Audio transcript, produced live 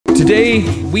Today,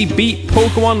 we beat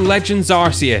Pokemon Legends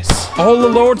Arceus. All the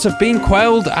lords have been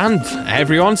quelled and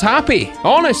everyone's happy.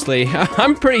 Honestly,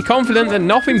 I'm pretty confident that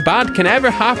nothing bad can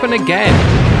ever happen again.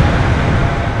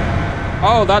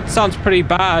 Oh, that sounds pretty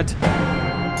bad.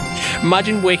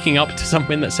 Imagine waking up to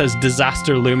something that says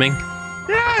disaster looming.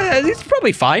 Yeah, it's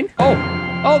probably fine.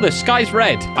 Oh, the sky's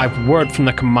red. I've word from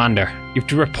the commander. You have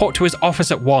to report to his office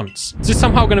at once. Is this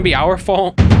somehow going to be our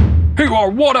fault?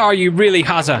 What are you really,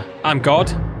 Hazzaa? I'm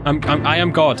God. I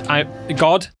am God.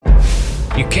 God?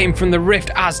 You came from the rift,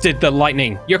 as did the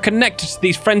lightning. You're connected to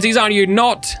these frenzies, are you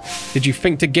not? Did you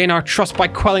think to gain our trust by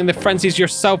quelling the frenzies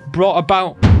yourself brought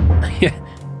about? Yeah,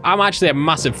 I'm actually a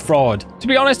massive fraud. To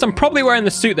be honest, I'm probably wearing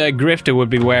the suit that a grifter would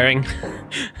be wearing.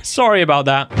 Sorry about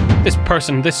that.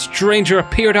 This stranger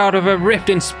appeared out of a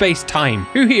rift in space-time.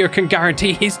 Who here can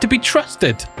guarantee he's to be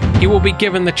trusted? He will be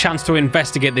given the chance to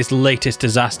investigate this latest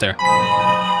disaster.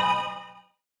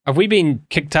 Have we been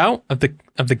kicked out of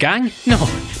the gang? No.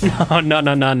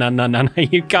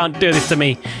 You can't do this to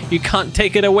me. You can't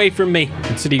take it away from me.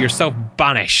 Consider yourself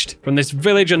banished from this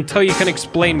village until you can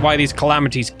explain why these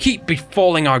calamities keep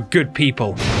befalling our good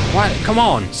people. What? Come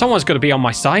on, someone's got to be on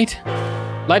my side.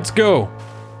 Let's go.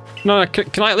 No,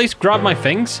 can I at least grab my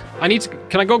things?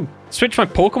 Can I go switch my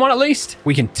Pokemon at least?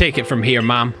 We can take it from here,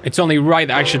 ma'am. It's only right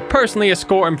that I should personally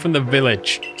escort him from the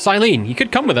village. Silene, you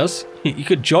could come with us. You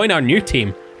could join our new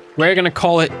team. We're gonna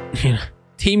call it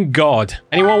Team God.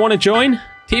 Anyone want to join?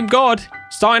 Team God,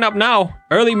 starting up now.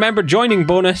 Early member joining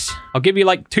bonus. I'll give you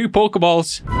like 2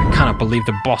 Pokeballs. I cannot believe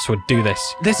the boss would do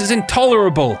this. This is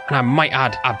intolerable. And I might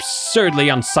add, absurdly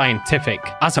unscientific.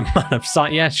 As a man of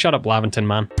science. Yeah, shut up, Laventon,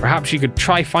 man. Perhaps you could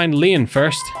try find Leon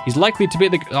first. He's likely to be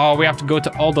the... Oh, we have to go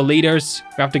to all the leaders.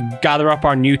 We have to gather up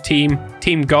our new team.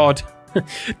 Team God.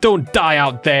 Don't die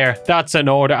out there. That's an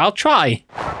order. I'll try.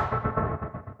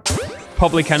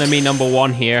 Public enemy number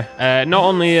 1 here. Not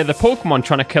only are the Pokemon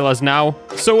trying to kill us now,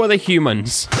 so are the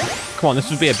humans. Come on, this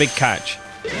would be a big catch.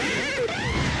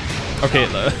 Okay,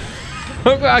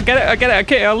 I get it.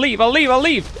 Okay, I'll leave.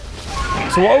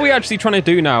 So what are we actually trying to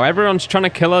do now? Everyone's trying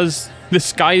to kill us. The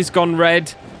sky's gone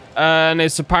red, and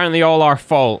it's apparently all our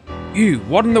fault. You,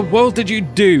 what in the world did you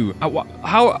do?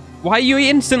 Why are you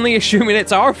instantly assuming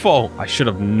it's our fault? I should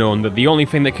have known that the only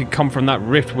thing that could come from that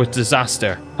rift was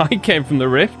disaster. I came from the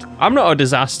rift. I'm not a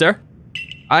disaster.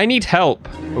 I need help.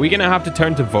 Are we gonna have to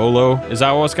turn to Volo? Is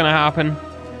that what's gonna happen?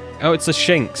 Oh, it's the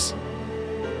Shinx.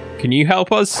 Can you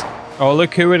help us? Oh,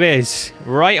 look who it is.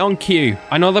 Right on cue.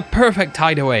 I know the perfect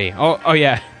hideaway. Oh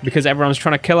yeah, because everyone's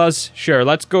trying to kill us. Sure,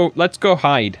 let's go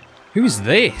hide. Who's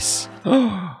this?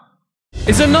 Oh.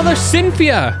 It's another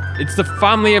Cynthia! It's the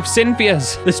family of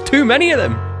Cynthias. There's too many of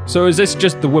them. So is this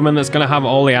just the woman that's gonna have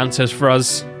all the answers for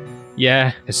us?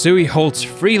 Yeah. Hisui holds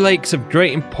 3 lakes of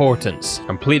great importance.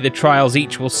 Complete the trials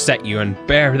each will set you and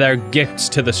bear their gifts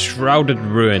to the shrouded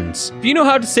ruins. If you know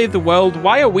how to save the world,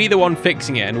 why are we the one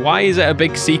fixing it? And why is it a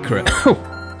big secret?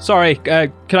 Sorry,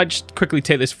 can I just quickly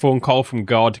take this phone call from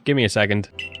God? Give me a second.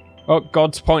 Oh,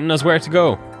 God's pointing us where to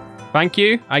go. Thank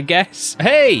you, I guess.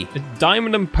 Hey,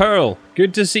 Diamond and Pearl.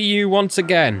 Good to see you once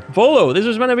again. Volo, this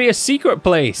was meant to be a secret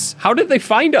place. How did they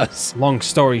find us? Long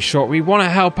story short, we want to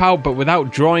help out, but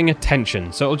without drawing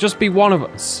attention. So it'll just be one of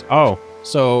us. Oh,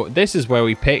 so this is where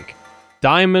we pick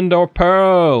Diamond or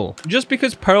Pearl. Just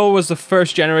because Pearl was the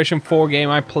first Generation 4 game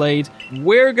I played,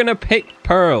 we're gonna pick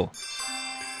Pearl.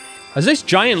 Has this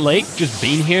giant lake just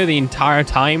been here the entire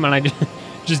time and I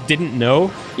just didn't know?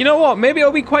 You know what? Maybe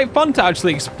it'll be quite fun to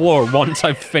actually explore once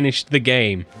I've finished the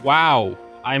game. Wow,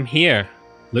 I'm here.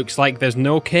 Looks like there's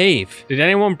no cave. Did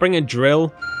anyone bring a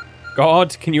drill?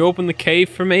 God, can you open the cave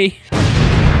for me?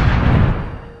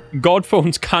 God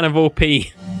phone's kind of OP.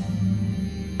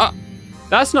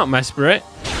 That's not Mesprit.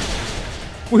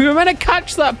 We were meant to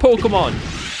catch that Pokemon.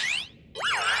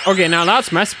 Okay, now that's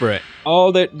Mesprit.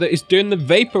 Oh, it's doing the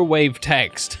Vaporwave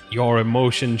text. Your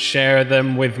emotions, share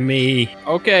them with me.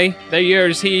 Okay, they're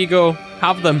yours. Here you go.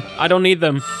 Have them. I don't need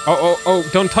them. Oh,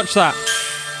 don't touch that.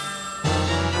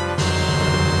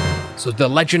 So the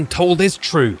legend told is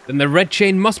true. Then the red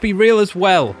chain must be real as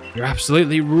well. You're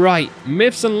absolutely right.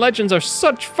 Myths and legends are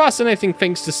such fascinating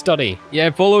things to study. Yeah,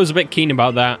 Volo's a bit keen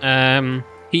about that.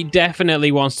 He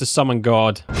definitely wants to summon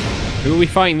God. Who are we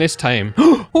fighting this time?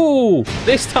 Oh,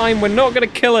 this time we're not gonna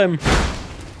kill him.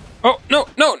 Oh, no.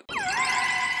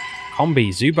 Combi,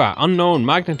 Zubat, Unknown,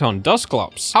 Magneton,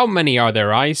 Dusclops. How many are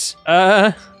there, Ice?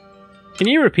 Can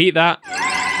you repeat that?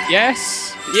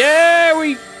 Yes. Yeah,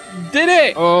 we did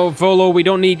it. Oh, Volo, we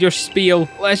don't need your spiel.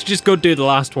 Let's just go do the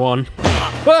last one.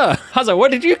 Hazzaa, where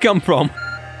did you come from?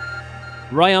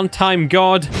 Right on time,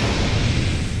 God.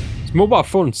 His mobile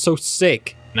phone's so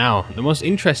sick. Now, the most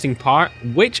interesting part,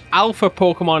 which alpha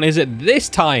Pokemon is it this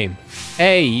time?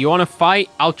 Hey, you want to fight?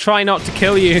 I'll try not to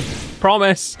kill you.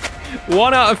 Promise.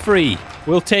 1 out of 3.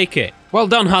 We'll take it. Well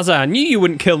done, Hazzaa. I knew you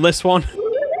wouldn't kill this one.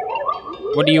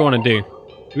 What do you want to do?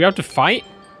 Do we have to fight?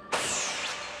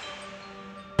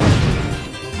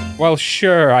 Well,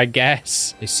 sure, I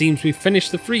guess. It seems we've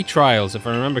finished the free trials. If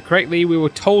I remember correctly, we were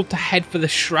told to head for the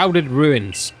Shrouded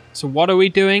Ruins. So what are we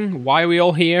doing? Why are we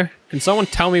all here? Can someone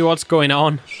tell me what's going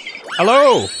on?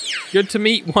 Hello! Good to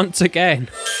meet once again.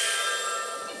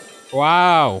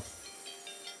 Wow.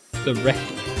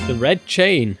 The red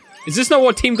chain. Is this not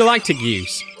what Team Galactic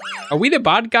use? Are we the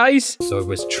bad guys? So it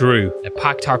was true. The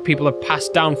pact our people have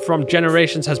passed down from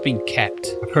generations has been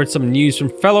kept. I've heard some news from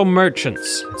fellow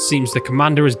merchants. It seems the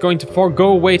commander is going to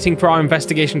forego waiting for our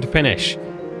investigation to finish.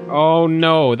 Oh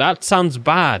no, that sounds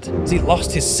bad. Has he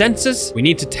lost his senses? We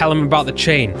need to tell him about the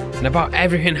chain and about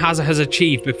everything Hazzaa has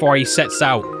achieved before he sets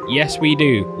out. Yes, we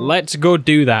do. Let's go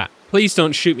do that. Please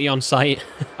don't shoot me on sight.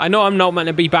 I know I'm not meant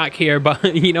to be back here,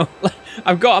 but you know,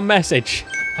 I've got a message.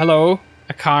 Hello?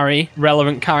 Akari,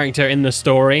 relevant character in the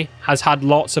story, has had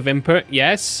lots of input,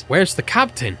 yes? Where's the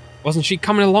captain? Wasn't she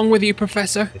coming along with you,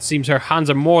 Professor? It seems her hands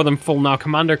are more than full now.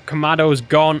 Commander Kamado's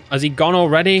gone. Has he gone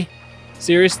already?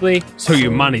 Seriously? So you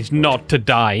managed not to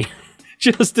die.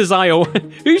 Just as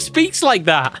Who speaks like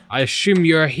that? I assume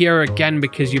you're here again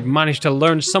because you've managed to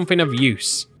learn something of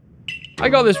use. I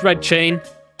got this red chain.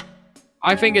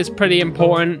 I think it's pretty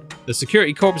important. The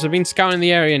security corps have been scouting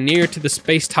the area near to the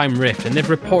space-time rift, and they've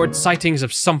reported sightings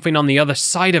of something on the other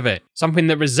side of it. Something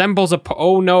that resembles a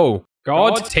oh no.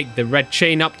 God, take the red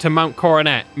chain up to Mount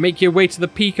Coronet. Make your way to the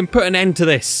peak and put an end to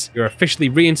this. You're officially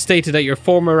reinstated at your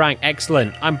former rank.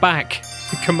 Excellent. I'm back.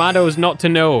 Kamado is not to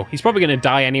know. He's probably going to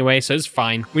die anyway, so it's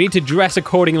fine. We need to dress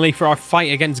accordingly for our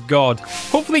fight against God.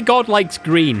 Hopefully God likes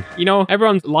green. You know,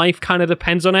 everyone's life kind of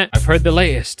depends on it. I've heard the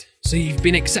latest. So you've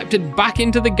been accepted back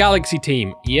into the Galaxy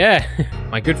team. Yeah.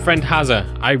 My good friend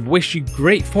Hazzaa, I wish you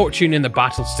great fortune in the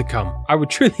battles to come. I would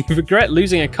truly regret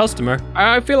losing a customer.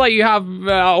 I feel like you have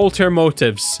ulterior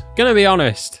motives. Gonna be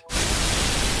honest.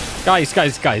 Guys.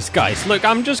 Look,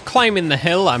 I'm just climbing the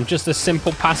hill. I'm just a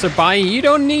simple passerby. You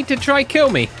don't need to try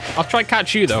kill me. I'll try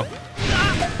catch you though.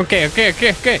 Okay.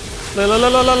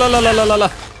 La.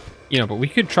 You know, but we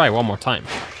could try one more time.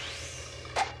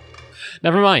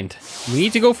 Never mind. We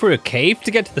need to go through a cave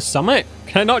to get to the summit?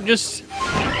 Can I not just...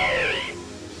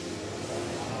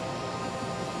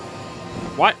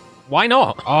 What? Why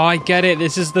not? Oh, I get it.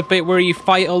 This is the bit where you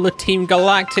fight all the Team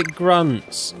Galactic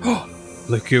grunts.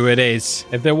 Look who it is.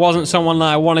 If there wasn't someone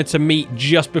that I wanted to meet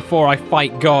just before I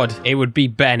fight God, it would be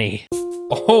Benny.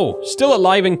 Oh, still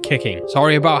alive and kicking.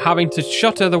 Sorry about having to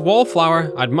shutter the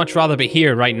wallflower. I'd much rather be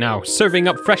here right now, serving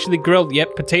up freshly grilled,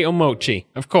 potato mochi.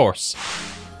 Of course.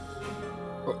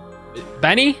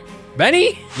 Benny?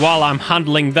 Benny? While I'm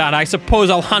handling that, I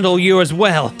suppose I'll handle you as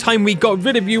well. Time we got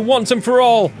rid of you once and for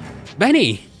all.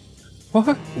 Benny?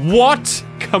 What?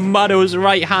 Kamado's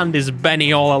right hand is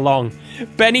Benny all along.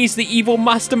 Benny's the evil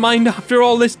mastermind after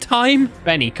all this time?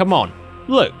 Benny, come on.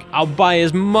 Look, I'll buy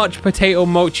as much potato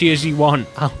mochi as you want.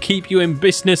 I'll keep you in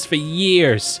business for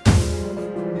years.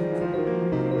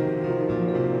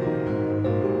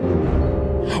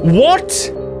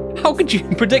 What? How could you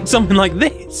predict something like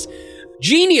this?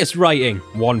 Genius writing!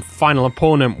 One final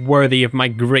opponent worthy of my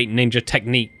great ninja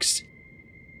techniques.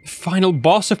 The final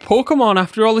boss of Pokemon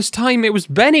after all this time, it was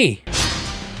Benny.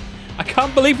 I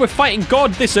can't believe we're fighting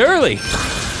God this early.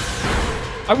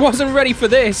 I wasn't ready for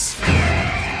this.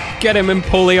 Get him,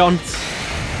 Empoleon.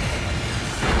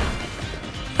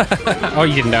 Oh,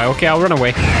 you didn't know. Okay, I'll run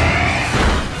away.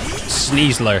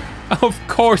 Sneasler. Of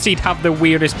course he'd have the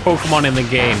weirdest Pokemon in the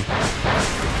game.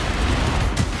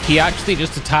 He actually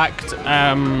just attacked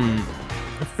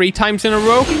 3 times in a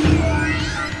row.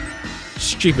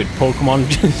 Stupid Pokemon.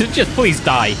 Just please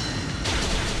die.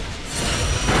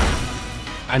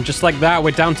 And just like that,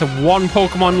 we're down to 1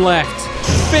 Pokemon left.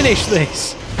 Finish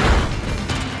this.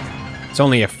 It's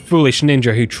only a foolish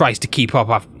ninja who tries to keep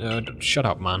up. Shut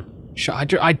up, man.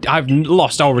 I've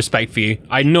lost all respect for you.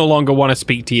 I no longer want to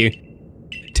speak to you.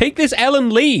 Take this L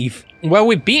and leave. Well,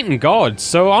 we've beaten God,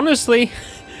 so honestly...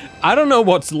 I don't know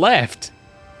what's left.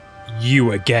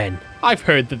 You again. I've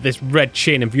heard that this red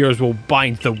chain of yours will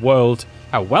bind the world.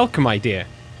 A welcome idea.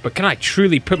 But can I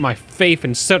truly put my faith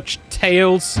in such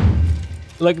tales?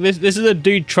 Look, this is a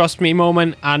dude trust me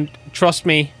moment, and trust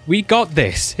me, we got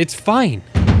this. It's fine.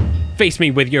 Face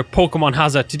me with your Pokemon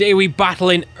Hazzaa. Today we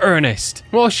battle in earnest.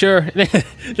 Well, sure.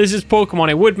 This is Pokemon.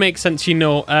 It would make sense, you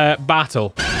know,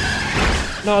 battle.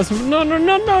 No,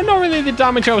 not really the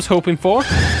damage I was hoping for.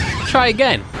 Try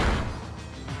again.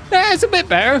 That's a bit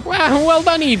better. Wow, well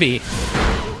done, Eevee.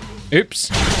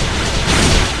 Oops.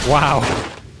 Wow.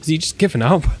 Is he just giving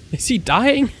up? Is he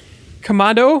dying?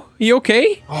 Commando, you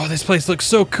okay? Oh, this place looks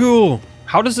so cool.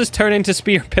 How does this turn into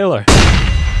Spear Pillar?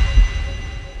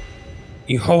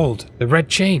 You hold the red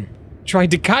chain.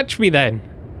 Tried to catch me then.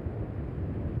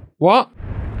 What?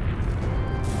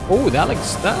 Oh, that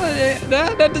looks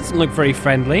that doesn't look very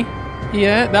friendly.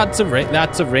 Yeah, that's a ring.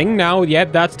 That's a ring now.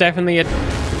 Yep, that's definitely it.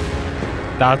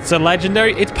 That's a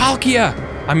legendary. It's Palkia.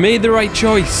 I made the right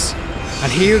choice.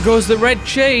 And here goes the red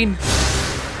chain.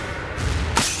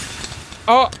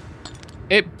 Oh,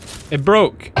 it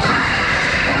broke.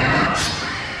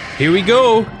 Here we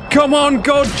go. Come on,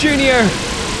 God Junior.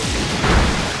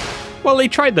 Well, they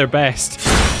tried their best.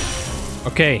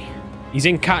 Okay, he's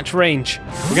in catch range.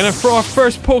 We're gonna throw our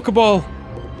first Pokeball.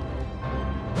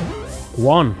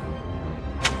 1.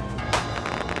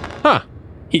 Huh,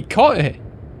 he caught it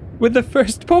with the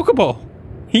first Pokeball.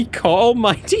 He caught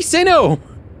Almighty Sinnoh.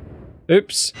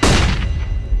 Oops.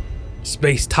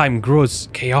 Space-time grows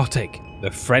chaotic. The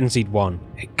frenzied one.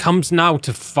 It comes now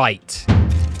to fight.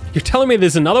 You're telling me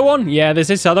there's another one? Yeah, there's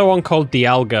this other one called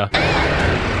Dialga.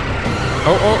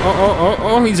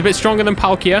 Oh, he's a bit stronger than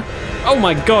Palkia. Oh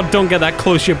my god, don't get that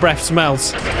close, your breath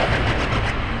smells.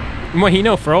 Well, you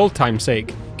know, for old time's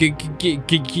sake. We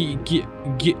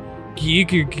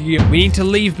need to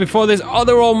leave before this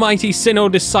other almighty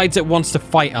Sinnoh decides it wants to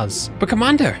fight us. But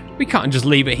Commander, we can't just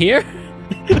leave it here.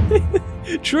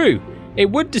 True, it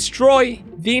would destroy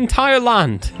the entire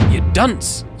land. You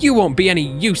dunce. You won't be any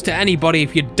use to anybody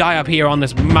if you die up here on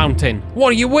this mountain. What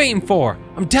are you waiting for?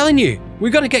 I'm telling you, we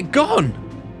gotta get gone.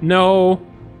 No,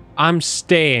 I'm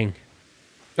staying.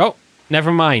 Oh,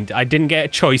 never mind. I didn't get a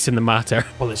choice in the matter.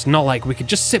 Well, it's not like we could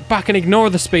just sit back and ignore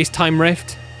the space-time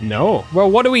rift. No.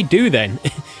 Well, what do we do then?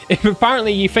 If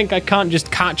apparently you think I can't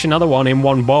just catch another one in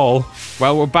one ball.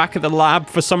 Well, we're back at the lab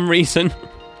for some reason.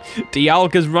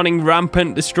 Dialga's running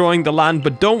rampant, destroying the land,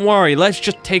 but don't worry, let's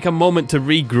just take a moment to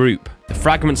regroup. The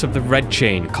fragments of the red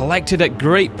chain, collected at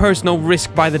great personal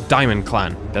risk by the Diamond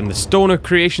Clan. Then the Stone of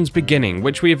Creation's beginning,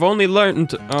 which we have only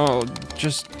learned. So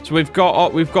we've got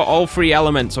all 3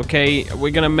 elements. Okay,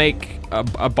 we're gonna make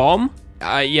a bomb.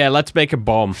 Yeah, let's make a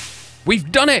bomb. We've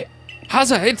done it.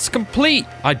 Hazzaa, it's complete.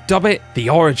 I dub it the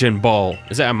Origin Ball.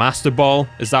 Is it a Master Ball?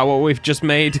 Is that what we've just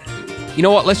made? You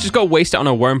know what? Let's just go waste it on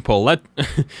a Wurmple.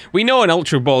 We know an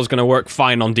Ultra Ball is going to work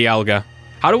fine on Dialga.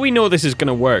 How do we know this is going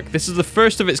to work? This is the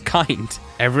first of its kind.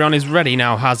 Everyone is ready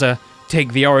now, Hazzaa.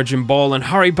 Take the Origin Ball and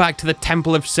hurry back to the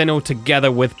Temple of Sinnoh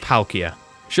together with Palkia.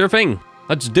 Sure thing.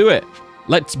 Let's do it.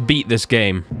 Let's beat this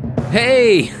game.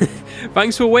 Hey!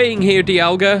 Thanks for waiting here,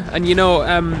 Dialga. And you know,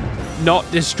 not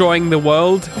destroying the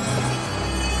world.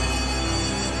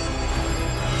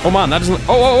 Oh man, that doesn't...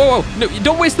 Oh. No,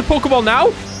 don't waste the Pokeball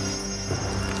now.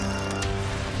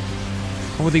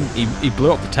 Oh, he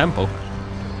blew up the temple.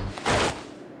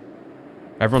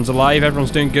 Everyone's alive, everyone's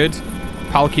doing good.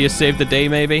 Palkia saved the day,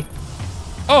 maybe.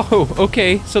 Oh,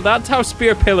 okay, so that's how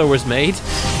Spear Pillar was made.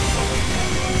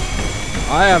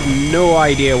 I have no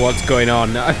idea what's going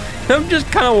on. I'm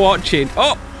just kind of watching.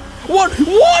 Oh, what?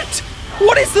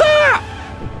 What is that?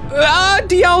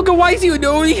 Dialga, why is he?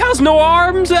 No, he has no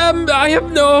arms. I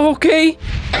have no. Okay.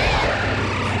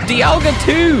 Dialga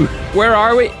 2. Where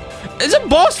are we? It's a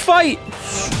boss fight.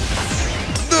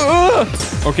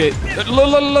 Okay.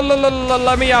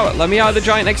 Let me out. Let me out of the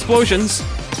giant explosions.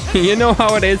 You know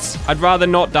how it is. I'd rather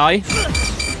not die.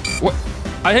 What?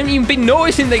 I haven't even been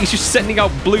noticing that he's just sending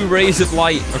out blue rays of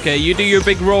light. Okay, you do your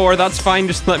big roar. That's fine.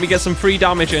 Just let me get some free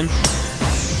damage in.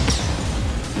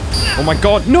 Oh my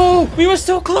god. No! We were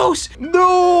so close!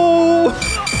 No!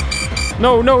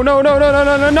 No,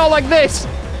 not like this!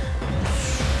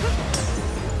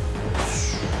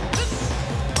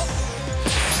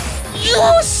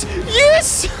 Yes!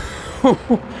 Yes!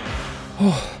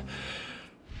 Oh.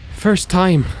 First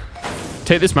time.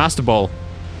 Take this Master Ball.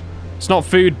 It's not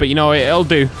food, but you know, it'll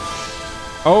do.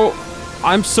 Oh,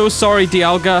 I'm so sorry,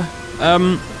 Dialga.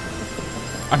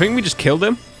 I think we just killed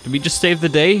him. Did we just save the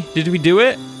day? Did we do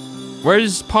it?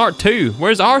 Where's part 2?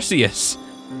 Where's Arceus?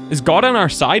 Is God on our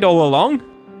side all along?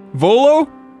 Volo?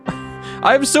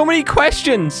 I have so many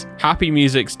questions. Happy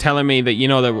music's telling me that, you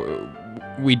know,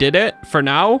 that we did it for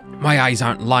now. My eyes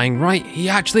aren't lying, right? He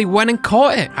actually went and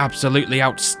caught it. Absolutely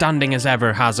outstanding as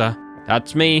ever, Hazzaa.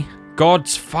 That's me,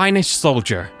 God's finest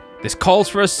soldier. This calls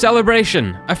for a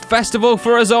celebration, a festival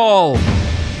for us all.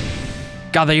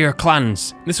 Gather your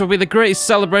clans. This will be the greatest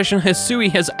celebration Hisui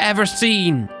has ever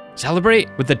seen. Celebrate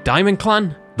with the Diamond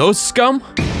Clan? Those scum?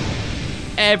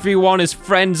 Everyone is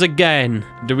friends again.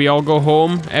 Do we all go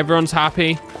home? Everyone's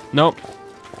happy? Nope.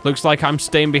 Looks like I'm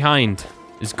staying behind.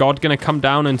 Is God gonna come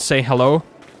down and say hello?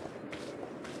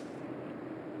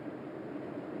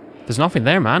 There's nothing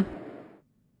there, man.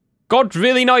 God's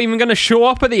really not even gonna show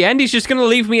up at the end? He's just gonna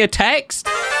leave me a text?